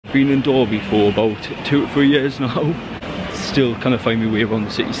Been in Derby for about 2 to 3 years now. Still kind of find my way around the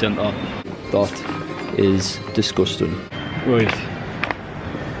city centre. That is disgusting. Right,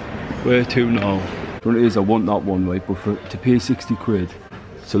 where to now? What it is, I want that one, right, but to pay 60 quid,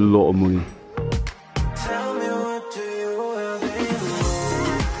 it's a lot of money.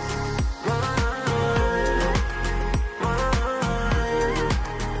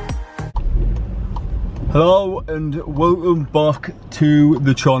 Hello and welcome back to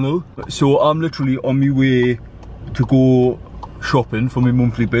the channel. So I'm literally on my way to go shopping for my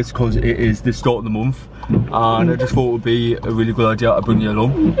monthly bits because it is the start of the month and I just thought it would be a really good idea to bring you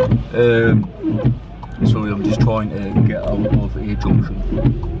along. So I'm just trying to get out of a junction.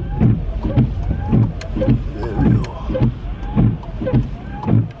 There we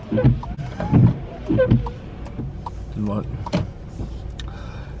go. Right.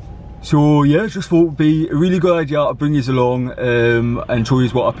 So yeah, just thought it would be a really good idea to bring you along and show you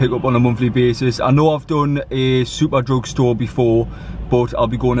what I pick up on a monthly basis. I know I've done a super drugstore before, but I'll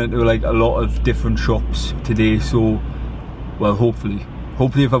be going into like a lot of different shops today. So, well, hopefully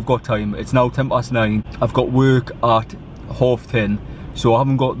if I've got time. It's now 9:10. I've got work at 10:30, so I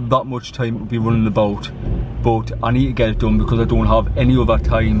haven't got that much time to be running about. But I need to get it done because I don't have any other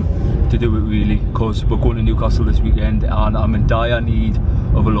time to do it really, because we're going to Newcastle this weekend and I'm in dire need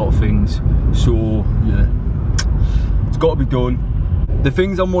of a lot of things. So yeah, it's got to be done. The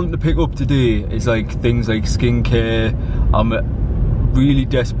things I'm wanting to pick up today is like things like skincare. I'm really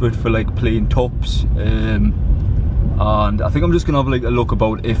desperate for like plain tops, and I think I'm just gonna have like a look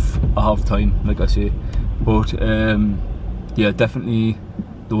about if I have time, like I say. But yeah, definitely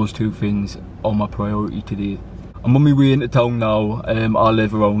those two things are my priority today. I'm on my way into town now. I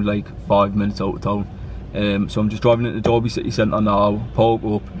live around like 5 minutes out of town, so I'm just driving into Derby city centre now, park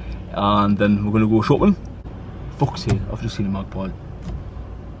up, and then we're gonna go shopping. Fuck's sake, I've just seen a magpie.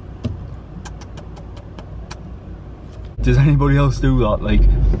 Does anybody else do that? Like,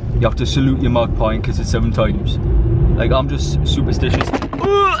 you have to salute your magpie and kiss it 7 times. Like, I'm just superstitious.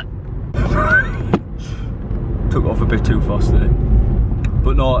 Took off a bit too fast there.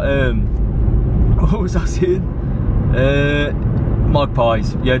 But no, what was I saying?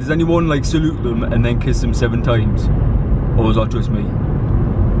 Magpies. Yeah, does anyone like salute them and then kiss them 7 times? Or is that just me?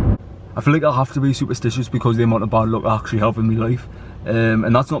 I feel like I have to be superstitious because of the amount of bad luck I actually have in my life.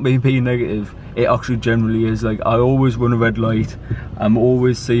 And that's not me being negative, it actually generally is. Like, I always run a red light, I'm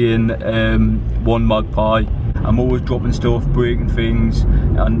always seeing one magpie, I'm always dropping stuff, breaking things,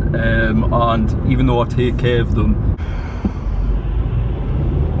 and even though I take care of them,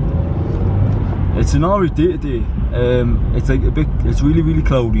 it's an alright day today. It's like a bit, it's really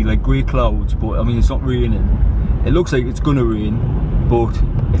cloudy, like grey clouds, but I mean it's not raining. It looks like it's gonna rain, but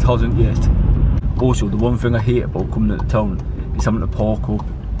it hasn't yet. Also, the one thing I hate about coming into town is having to park up,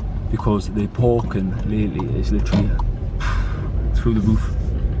 because the parking lately is literally through the roof.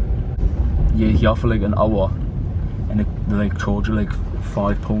 Yeah, you have for like an hour and they like charge you like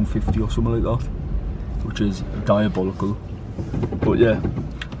 £5.50 or something like that, which is diabolical. But yeah,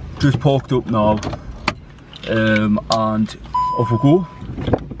 just parked up now, and off we go.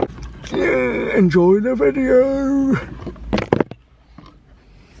 Yeah, enjoy the video.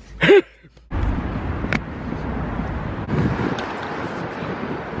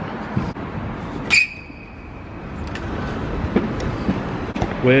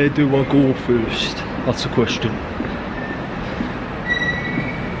 Where do I go first? That's the question.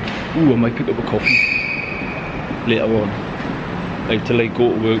 Ooh, I might pick up a coffee later on. Like to like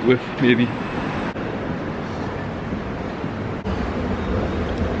go to work with, maybe.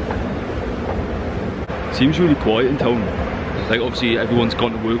 Seems really quiet in town. Like obviously everyone's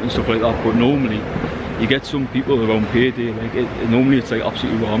gone to work and stuff like that, but normally you get some people around payday. Like normally it's like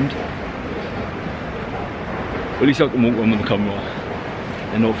absolutely rammed. At least I can walk around with the camera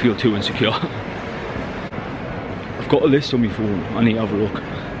and not feel too insecure. I've got a list on my phone. I need to have a look,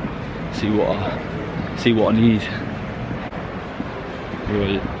 see what I need.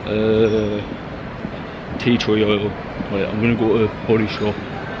 Right, tea tree oil. Right, I'm gonna go to a body shop.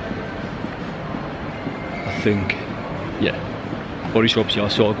 I think, yeah, body shops. Yeah,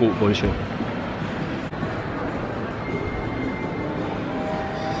 so I'll go to body shop.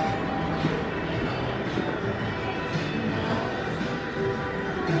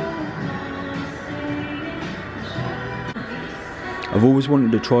 I've always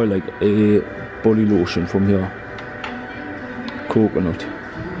wanted to try like a body lotion from here. Coconut.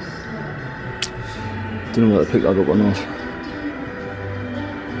 Don't know whether to pick that up or not.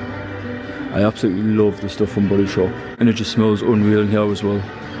 I absolutely love the stuff from Body Shop, and it just smells unreal in here as well.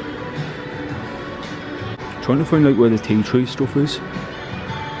 Trying to find like where the tea tree stuff is.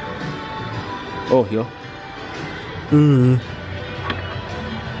 Oh, yeah.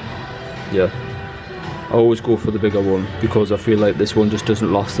 Yeah. I always go for the bigger one because I feel like this one just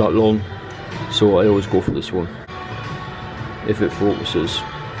doesn't last that long. So I always go for this one. If it focuses.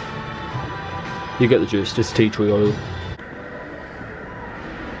 You get the gist, it's tea tree oil.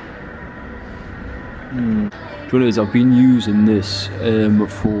 Do you know what it is? I've been using this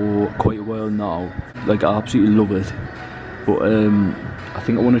for quite a while now. Like, I absolutely love it. But I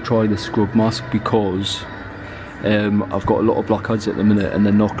think I want to try the scrub mask because I've got a lot of blackheads at the minute and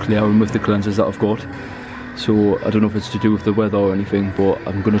they're not clearing with the cleansers that I've got. So I don't know if it's to do with the weather or anything, but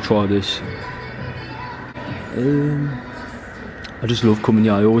I'm going to try this. I just love coming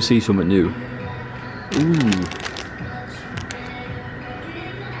here, I always see something new. Ooh.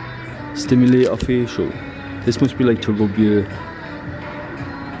 Stimulator facial. This must be like to rub your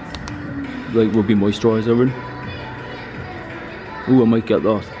moisturiser in. Ooh, I might get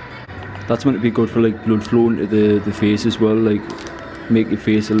that. That's meant to be good for like blood flowing to the face as well, like make your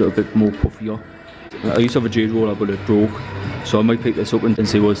face a little bit more puffier. I used to have a jade roller but it broke, so I might pick this up and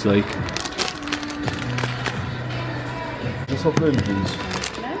see what it's like. Just off room, please.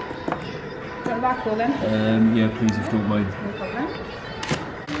 No? Do you want a backfill then? Yeah, please, if you don't mind. No problem.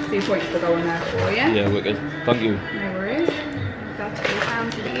 These points will go in there for you. Yeah, wicked. Thank you. No worries. That's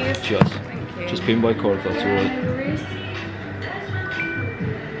 £8 for these. Cheers. Thank you. Just paying by card if that's alright. No worries.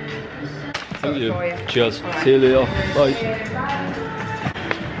 Thank you. For you. Cheers. Right. See you later. Bye.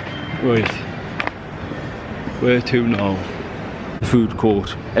 Right. Where to now? Food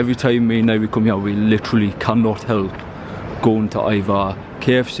court. Every time me and now we come here, we literally cannot help going to either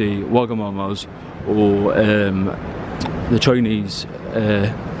KFC, Wagamama's, or the Chinese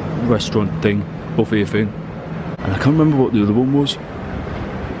restaurant thing, buffet thing. And I can't remember what the other one was.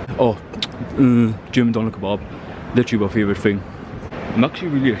 Oh, German doner kebab. Literally my favourite thing. I'm actually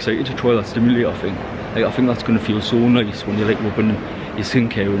really excited to try that stimulator thing. Like, I think that's going to feel so nice when you're like rubbing your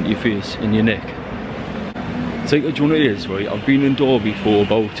skincare into your face and your neck. It's like, do you know what it is, right? I've been in Derby for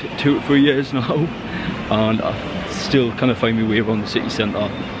about 2 or 3 years now, and I still kind of find my way around the city centre.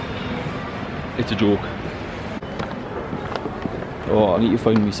 It's a joke. Oh, I need to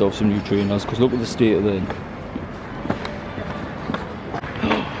find myself some new trainers because look at the state of them.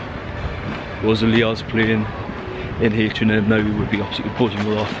 Rosalia's playing in H&M now, we would be absolutely buzzing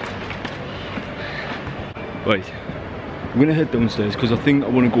with that. Right, I'm going to head downstairs because I think I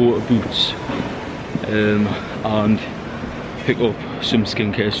want to go to Boots and pick up some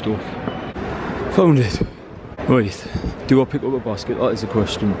skincare stuff. Found it. Right, do I pick up a basket? That is the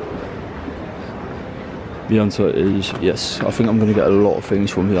question. The answer is yes. I think I'm going to get a lot of things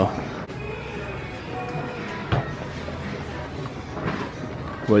from here.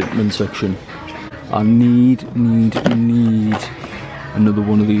 Right, men's section. I need another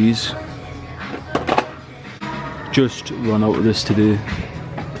one of these. Just ran out of this today.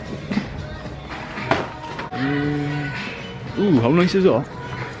 Ooh, how nice is that?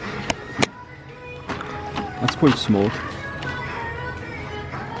 That's quite small.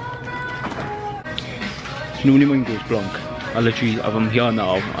 You know when your mind goes blank? I literally, if I'm here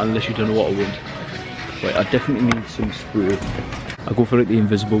now, I literally don't know what I want. Right, I definitely need some spray. I go for like the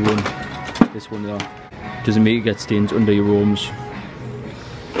invisible one. This one there. Doesn't make you get stains under your arms.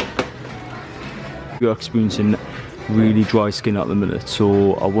 We're experiencing really dry skin at the minute,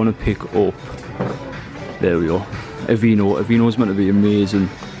 so I want to pick up, there we are, Aveeno. Aveeno's meant to be amazing,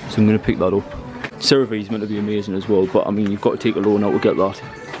 so I'm going to pick that up. CeraVe's meant to be amazing as well, but I mean, you've got to take a loan out to get that.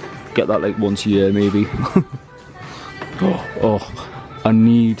 Get that like once a year maybe. Oh, I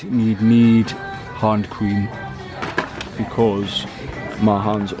need hand cream because my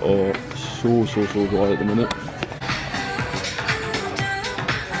hands are so dry at the minute.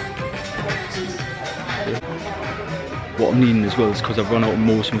 What I'm needing as well is because I've run out of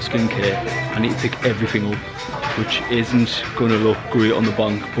most of my skincare, I need to pick everything up, which isn't going to look great on the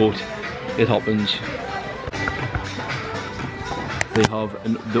bank, but it happens. They have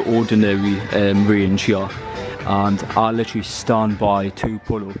the ordinary range here, and I literally stand by 2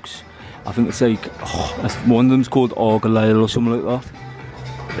 products. I think it's like, one of them's called Argyle or something like that.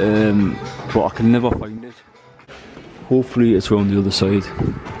 But I can never find it. Hopefully it's around the other side.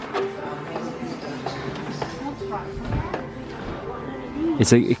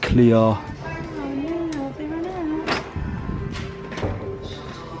 It's like a clear.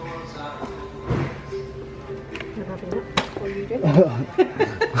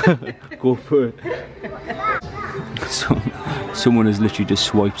 Go for it. Someone has literally just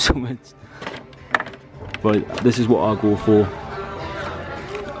swiped something. Right, this is what I go for.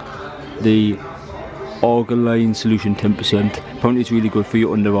 The Argiline solution 10%. Apparently it's really good for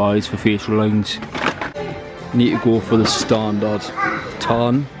your under eyes, for facial lines. Need to go for the standard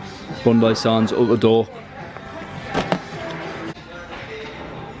tan, Bondi Sands Ultra Dark.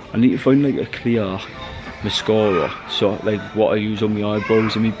 I need to find like a clear mascara, so like what I use on my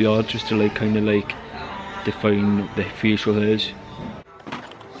eyebrows and my beard, just to like kind of like define the facial hairs.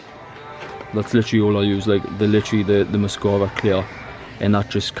 That's literally all I use, like the mascara clear, and that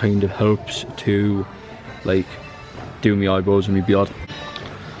just kind of helps to like do my eyebrows and my beard.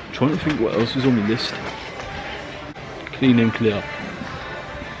 I'm trying to think what else is on my list. Clean and clear.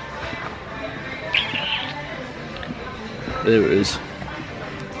 There it is.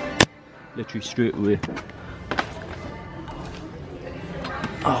 Literally straight away.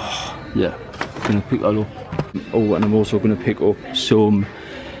 Oh, yeah. Gonna pick that up. Oh, and I'm also gonna pick up some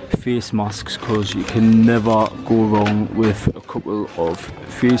face masks, because you can never go wrong with a couple of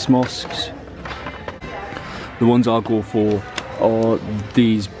face masks. The ones I go for are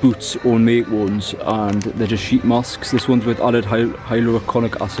these Boots Own Make ones, and they're just sheet masks. This one's with added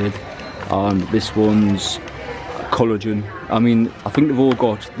hyaluronic acid, and this one's collagen. I mean, I think they've all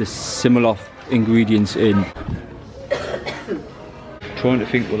got the similar ingredients in. Trying to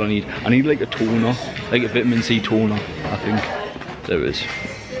think what I need. I need like a toner, like a vitamin C toner, I think. There it is.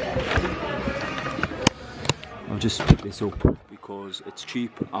 I'll just pick this up because it's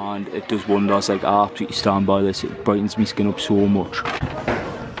cheap and it does wonders. Like, I absolutely stand by this. It brightens my skin up so much.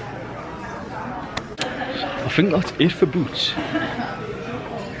 I think that's it for Boots.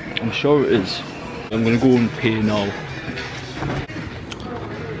 I'm sure it is. I'm gonna go and pay now.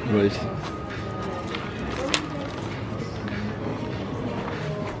 Right.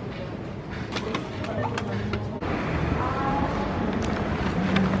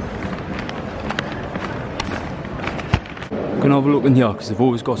 Gonna have a look in here, because they've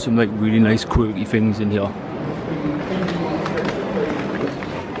always got some like really nice quirky things in here.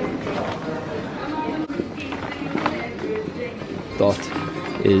 That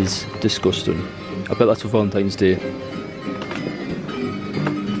is disgusting. I bet that's for Valentine's Day.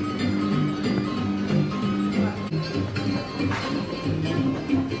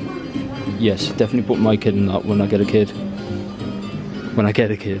 Yes, definitely put my kid in that when I get a kid. When I get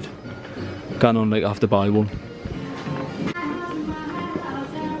a kid. Can't on like have to buy one.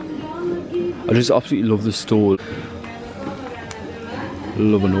 I just absolutely love this store.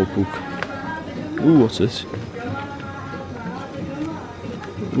 Love a notebook. Ooh, what's this?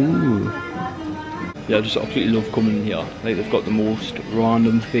 Ooh. Yeah, I just absolutely love coming in here. Like, they've got the most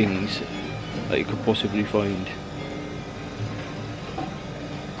random things that you could possibly find.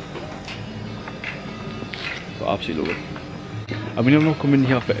 But I absolutely love it. I mean, I'm not coming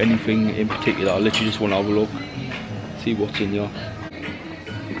here for anything in particular. I literally just want to have a look, see what's in here.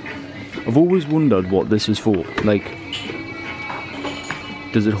 I've always wondered what this is for. Like,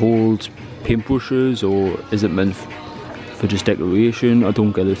 does it hold paintbrushes, or is it meant for just decoration? I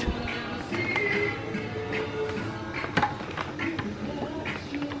don't get it.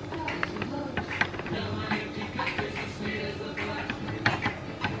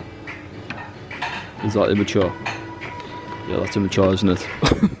 Is that immature? Yeah, that's immature, isn't it?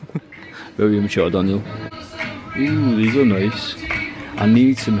 Very immature, Daniel. Ooh, these are nice. I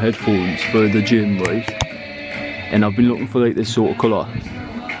need some headphones for the gym, right? And I've been looking for like this sort of colour.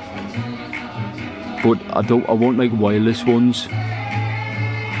 But I want like wireless ones.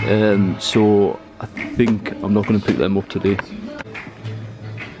 So I think I'm not going to pick them up today.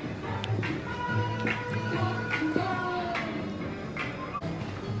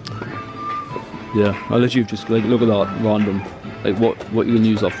 Yeah, I'll let you just like look at that random, like what you can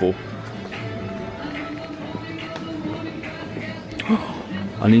use that for.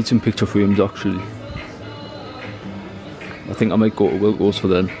 I need some picture frames actually. I think I might go to Wilco's for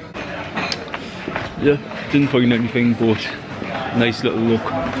them. Yeah, didn't find anything, but nice little look.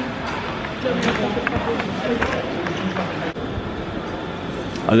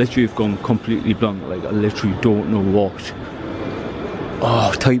 I literally have gone completely blank, like I literally don't know what.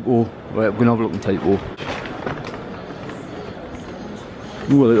 Oh, typo. Right, I'm gonna have a look at typo.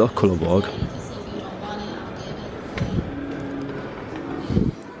 Ooh, I like that colour bag.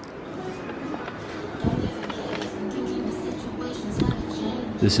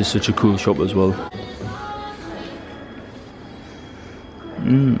 This is such a cool shop as well.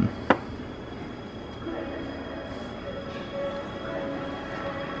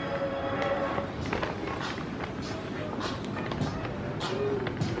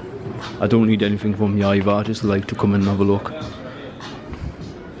 I don't need anything from here either, I just like to come in and have a look.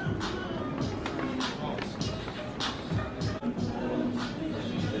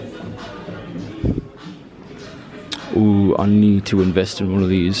 do I need to invest in one of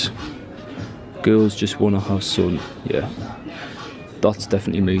these? Girls just want to have sun. Yeah, that's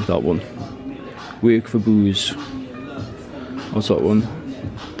definitely me, that one. Wake for booze. What's that one?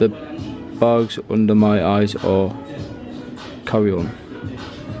 The bags under my eyes are carry on.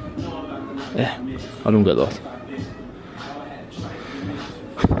 Yeah, I don't get that.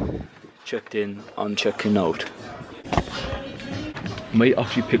 Checked in and checking out. Might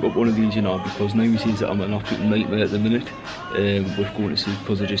actually pick up one of these, you know, because now he sees that I'm an absolute nightmare at the minute with going to sleep,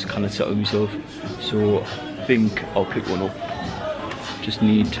 because I just cannot settle myself. So I think I'll pick one up. Just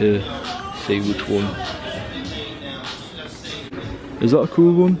need to see which one. Is that a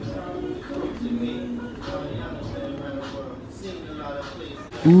cool one?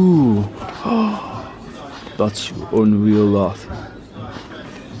 Ooh, that's unreal, that.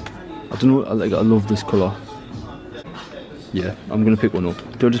 I don't know, I love this colour. Yeah, I'm gonna pick one up.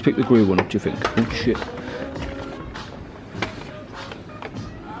 Do I just pick the grey one up, do you think? Oh shit.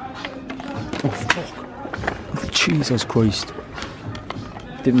 Oh fuck. Jesus Christ.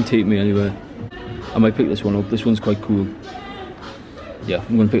 Didn't take me anywhere. I might pick this one up. This one's quite cool. Yeah,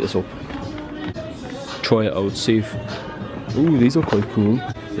 I'm gonna pick this up. Try it out, see if... Ooh, these are quite cool.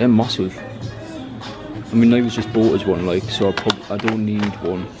 They're massive. I mean, I was just bought as one, like, so I don't need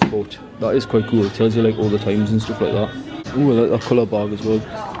one, but that is quite cool. It tells you like all the times and stuff like that. Ooh, I like that colour bag as well.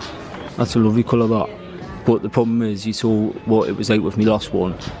 That's a lovely colour, that. But the problem is, you saw what it was like with my last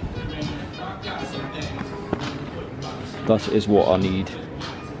one. That is what I need.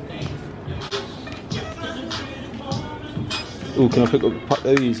 Oh, can I pick up a pack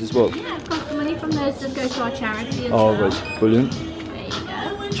of these as well? Yeah, of course, the money from those does go to our charity as Oh, well. right, brilliant. There you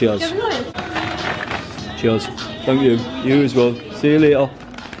go. Cheers. Do you have a loyalty? Cheers. Thank you. You as well. See you later.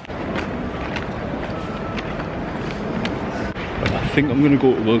 I think I'm going to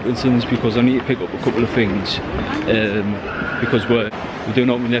go to Wilkinson's because I need to pick up a couple of things. Because we're doing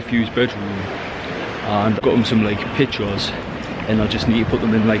up my nephew's bedroom, and I've got him some like pictures, and I just need to put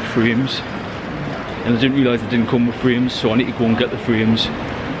them in like frames. And I didn't realise it didn't come with frames, so I need to go and get the frames.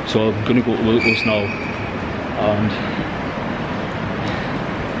 So I'm going to go to Wilkinson's now and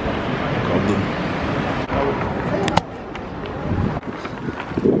grab them.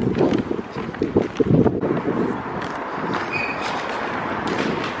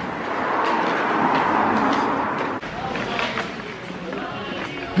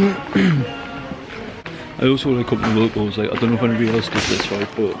 I also like up the logos, like I don't know if anybody else does this, right,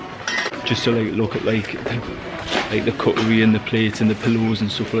 but just to like look at like the cutlery and the plates and the pillows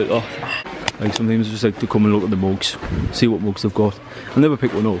and stuff like that. Like sometimes I just like to come and look at the mugs, see what mugs they've got. I never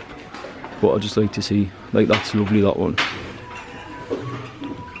pick one up, but I just like to see, like that's lovely, that one.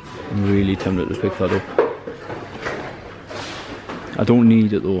 I'm really tempted to pick that up. I don't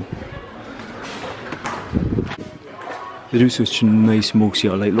need it though. They do such nice mugs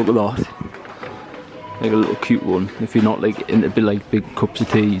here, like look at that. Like a little cute one, if you're not like into like big cups of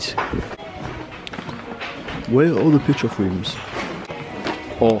teas. Where are all the picture frames?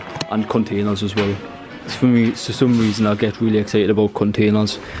 Oh, and containers as well. For me, for some reason I get really excited about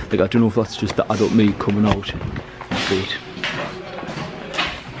containers. Like I don't know if that's just the adult me coming out. But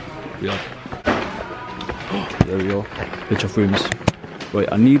yeah. Oh, there we go. Picture frames.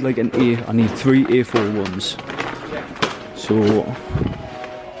 Right, I need like I need 3 A4 ones. So,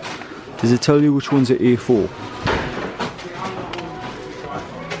 does it tell you which one's are A4?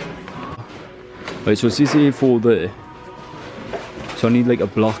 Right, so it's this A4 there. So I need like a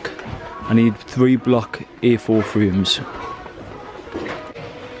block. I need 3 block A4 frames.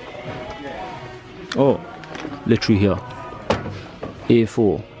 Oh, literally here.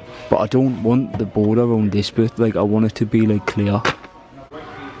 A4. But I don't want the border around this bit, like I want it to be like clear.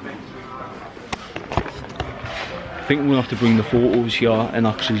 I think I'm going to have to bring the photos here and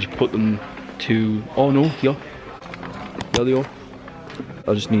actually put them to... Oh no, here. There they are.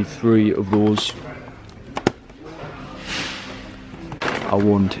 I just need 3 of those. I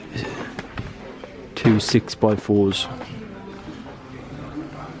want 2 6x4s.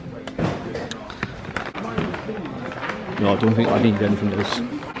 No, I don't think I need anything else.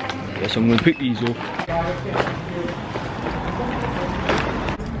 Yes, I'm going to pick these up.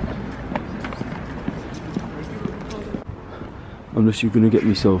 I'm just going to get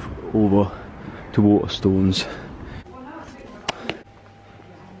myself over to Waterstones.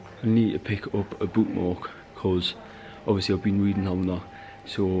 I need to pick up a bookmark because obviously I've been reading on that.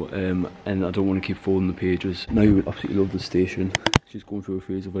 So, and I don't want to keep folding the pages. Now you would absolutely love the station. She's going through a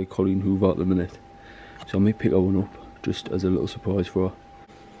phase of like Colleen Hoover at the minute. So I may pick her one up just as a little surprise for her.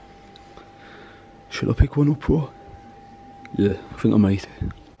 Should I pick one up for her? Yeah, I think I might.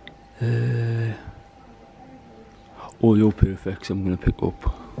 all your perfects I'm going to pick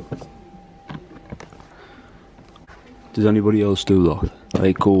up. Does anybody else do that?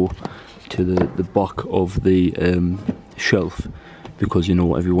 I go to the back of the shelf because you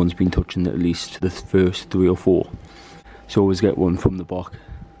know everyone's been touching at least the first 3 or 4. So always get one from the back.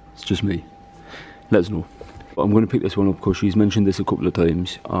 It's just me. Let us know. I'm going to pick this one up because she's mentioned this a couple of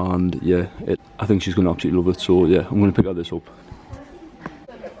times, and yeah, I think she's going to absolutely love it. So yeah, I'm going to pick this up.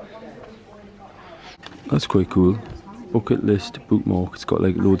 That's quite cool. Bucket list bookmark. It's got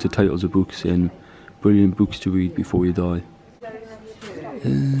like loads of titles of books in. Brilliant books to read before you die.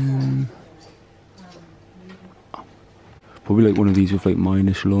 Probably like one of these with like my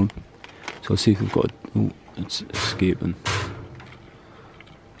initial on. So I'll see if we've got. Oh, it's escaping.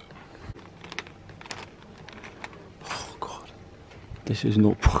 Oh god, this is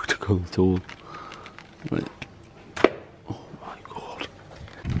not practical at all. Right. Oh my god.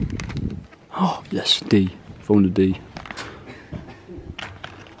 Oh yes, D. Found a D.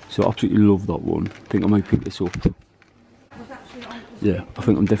 So I absolutely love that one. I think I might pick this up. Yeah, I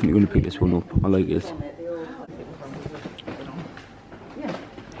think I'm definitely going to pick this one up. I like it.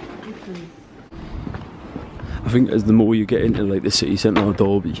 I think as the more you get into like the city centre of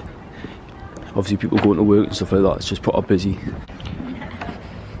Derby, obviously people going to work and stuff like that, it's just proper busy.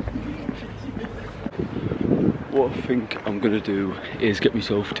 What I think I'm going to do is get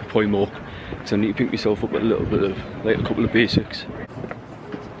myself to Primark, because I need to pick myself up a little bit of, like a couple of basics.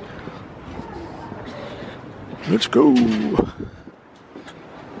 Let's go!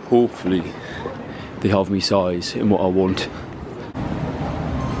 Hopefully they have me size in what I want.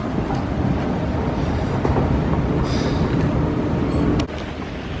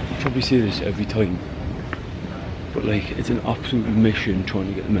 I probably say this every time, but like it's an absolute mission trying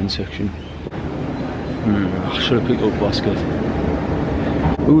to get the men's section. I should have picked up a basket.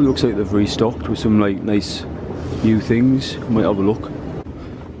 Oh, looks like they've restocked with some like nice new things. I might have a look.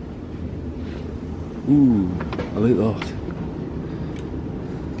 Ooh, I like that.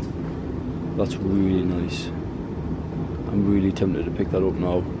 That's really nice. I'm really tempted to pick that up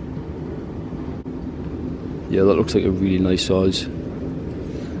now. Yeah, that looks like a really nice size.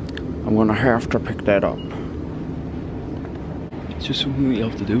 I'm gonna have to pick that up. It's just something that you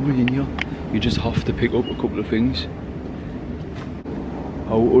have to do when you're here. You just have to pick up a couple of things.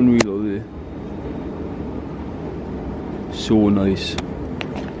 How unreal are they? So nice.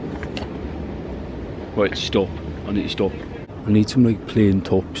 Right, stop. I need to stop. I need some like plain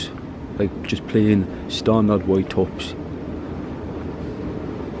tops. Like just plain standard white tops.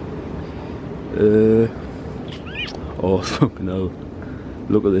 Oh fucking hell.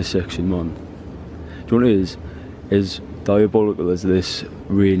 Look at this section, man. Do you know what it is? As diabolical as this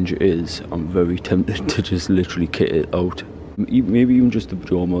range is, I'm very tempted to just literally kit it out. Maybe even just the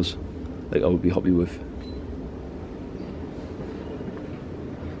pyjamas, like I would be happy with.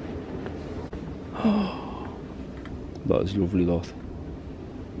 That is lovely, that.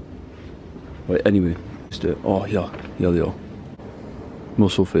 Right, anyway, oh yeah, here they are.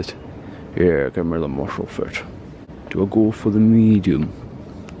 Muscle fit. Yeah, give me the muscle fit. Do I go for the medium?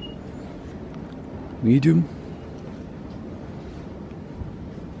 Medium?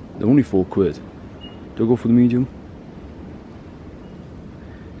 They're only £4. Do I go for the medium?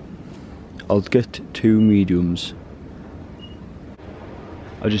 I'll get 2 mediums.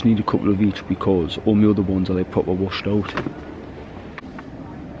 I just need a couple of each because all my other ones are like proper washed out.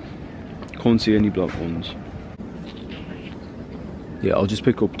 Can't see any black ones. Yeah, I'll just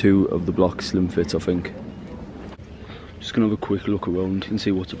pick up 2 of the black slim fits, I think. Just gonna have a quick look around and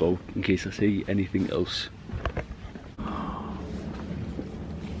see what's about in case I see anything else.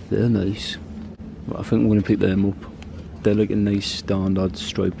 They're nice. But I think I'm gonna pick them up. They're like a nice standard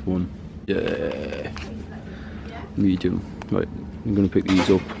striped one. Yeah. Medium. Right, I'm gonna pick these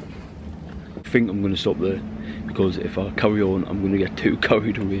up. I think I'm gonna stop there because if I carry on, I'm gonna get too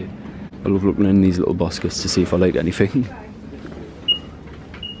carried away. I love looking in these little baskets to see if I like anything.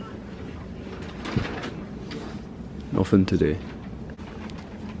 Nothing today.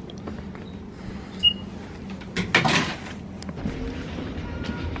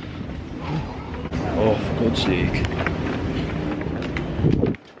 Oh, for God's sake.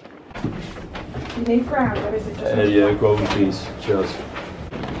 You need ground or is it just... Yeah, go on please. Cheers.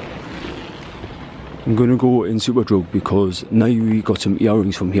 I'm gonna go in Superdrug because Nairi got some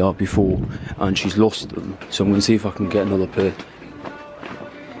earrings from here before and she's lost them. So I'm gonna see if I can get another pair.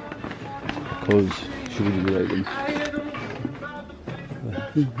 Because she really like them.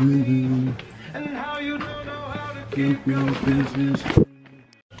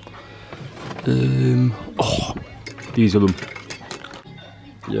 Oh, these are them.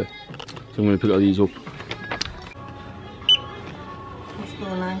 Yeah, so I'm gonna pick all these up.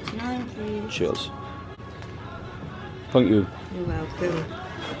 £1.99 please. Cheers. Thank you. You're welcome. Do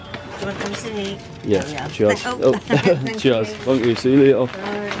you want to come see? Yeah, Oh, yeah. cheers. Oh, thank Cheers. you. Thank you. See you later.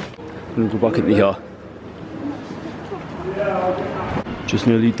 Bye. I'm gonna go back into here. Just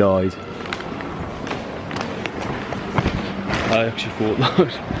nearly died. I actually thought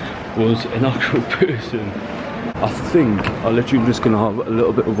that was an actual person. I think I'm literally just gonna have a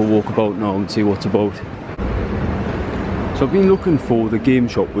little bit of a walkabout now and see what's about. So I've been looking for the game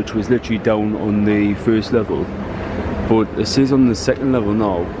shop, which was literally down on the first level, but it says on the second level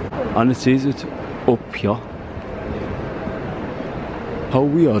now, and it says it's up here. How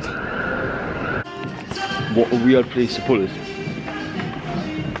weird. What a weird place to put it.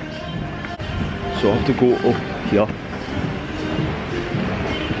 So I have to go up here.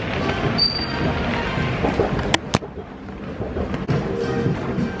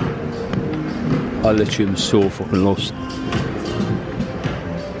 I literally am so fucking lost.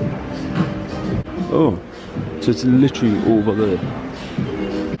 Oh, so it's literally over there.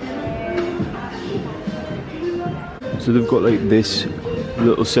 So they've got like this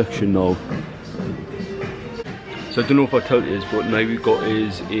little section now. So I don't know if I tell you this, but now we've got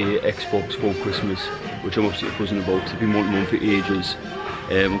is a Xbox for Christmas, which I'm obviously buzzing about because I've been wanting one for ages.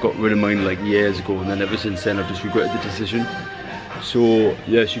 I got rid of mine like years ago, and then ever since then I've just regretted the decision. So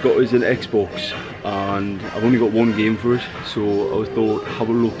yeah, she got us an Xbox, and I've only got one game for it, so I thought have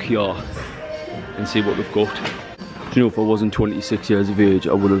a look here and see what they've got. Do you know, if I wasn't 26 years of age,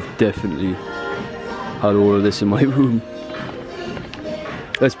 I would have definitely had all of this in my room.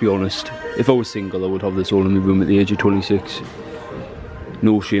 Let's be honest, if I was single I would have this all in my room at the age of 26.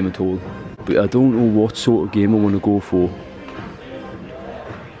 No shame at all. But I don't know what sort of game I want to go for.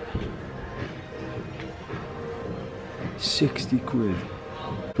 £60.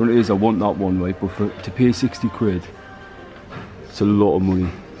 What it is, I want that one, right, but to pay 60 quid, it's a lot of money.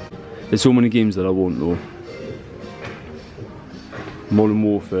 There's so many games that I won't know. Modern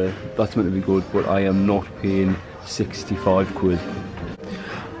Warfare, that's meant to be good, but I am not paying 65 quid.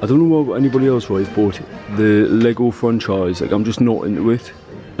 I don't know about anybody else, right, but the Lego franchise, like, I'm just not into it.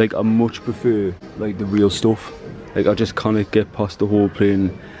 Like, I much prefer, like, the real stuff. Like, I just can't get past the whole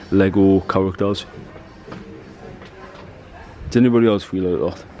playing Lego characters. Does anybody else feel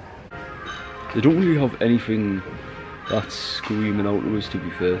like that? They don't really have anything that's screaming out to us, to be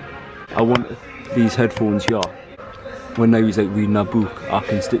fair. I want these headphones here. When I was like reading a book, I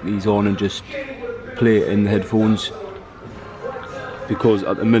can stick these on and just play it in the headphones. Because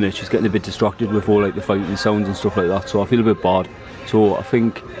at the minute she's getting a bit distracted with all like the fighting sounds and stuff like that, so I feel a bit bad. So I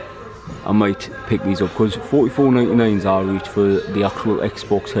think I might pick these up, because £44.99 are reach for the actual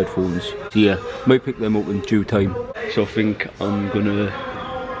Xbox headphones. So yeah, might pick them up in due time. So I think I'm gonna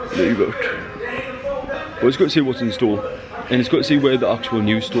leave it. But it's got to see what's in store, and it's got to see where the actual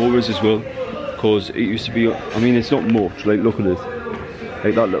new store is as well, because it used to be, I mean, it's not much, like look at it,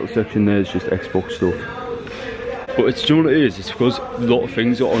 like that little section there is just Xbox stuff. But it's, do you know what it is? It's because a lot of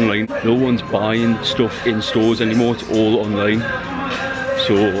things are online. No one's buying stuff in stores anymore, it's all online.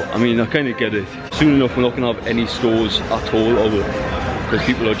 So, I mean, I kind of get it. Soon enough we're not going to have any stores at all, are we? Because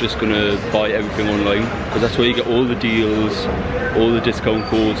people are just going to buy everything online. Because that's where you get all the deals, all the discount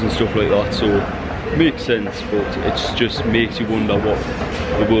codes and stuff like that. So, it makes sense, but it just makes you wonder what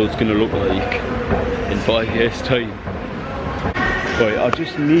the world's going to look like in 5 years' time. Right, I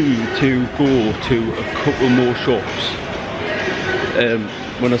just need to go to a couple more shops.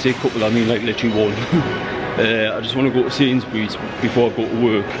 When I say couple, I mean like literally one. I just want to go to Sainsbury's before I go to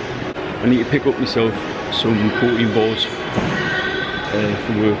work. I need to pick up myself some protein bars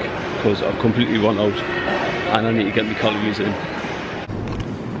for work, because I've completely run out and I need to get my calories in.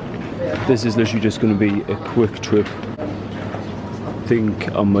 This is literally just going to be a quick trip. I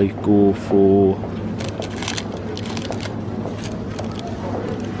think I might go for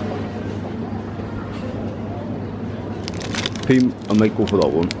I might go for that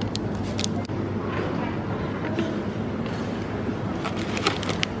one.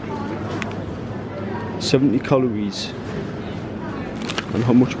 $70 calories. And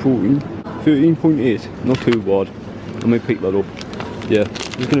how much protein? 13.8. Not too bad. I might pick that up. Yeah,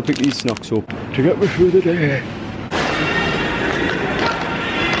 I'm just gonna pick these snacks up to get me through the day.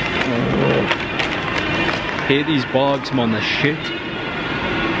 Oh. Hate these bags, man, they're shit.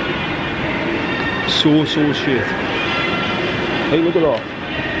 So shit. Hey, look at that.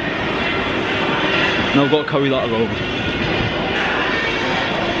 Now I've got to carry that around.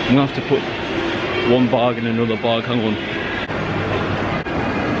 I'm going to have to put one bag in another bag, hang on.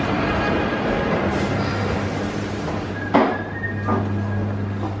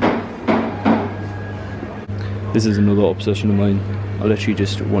 This is another obsession of mine. I literally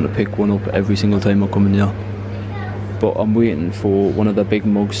just want to pick one up every single time I come in here. But I'm waiting for one of the big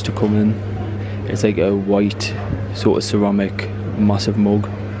mugs to come in. It's like a white sort of ceramic massive mug,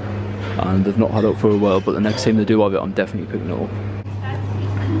 and they've not had it for a while, but the next time they do have it, I'm definitely picking it up.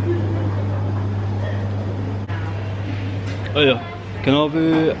 Oh yeah, can I have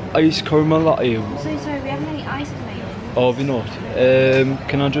a iced caramel latte? I'm so sorry, we haven't any ice tomato. Oh, have you not?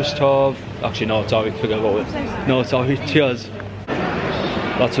 Can I just have... Actually no, it's alright, forget about it. So sorry. No, it's alright, cheers.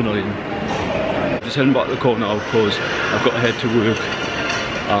 That's annoying. Just heading back to the car now because I've got to head to work,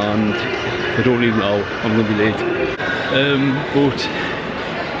 and if I don't leave now, I'm going to be late. But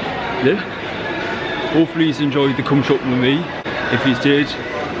yeah, hopefully he's enjoyed the come shopping with me. If he's did,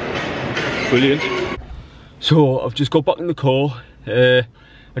 brilliant. So I've just got back in the car.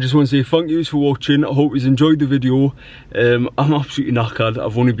 I just want to say thank you for watching. I hope you've enjoyed the video. I'm absolutely knackered.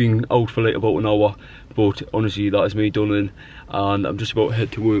 I've only been out for like about an hour, but honestly that is me done in, and I'm just about to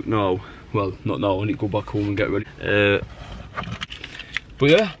head to work now. Well, not now, I need to go back home and get ready. But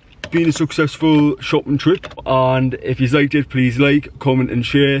yeah, been a successful shopping trip, and if you liked it, please like, comment and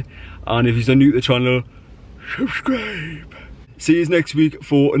share, and if you're new to the channel, subscribe. See you next week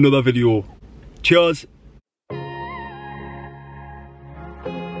for another video. Cheers.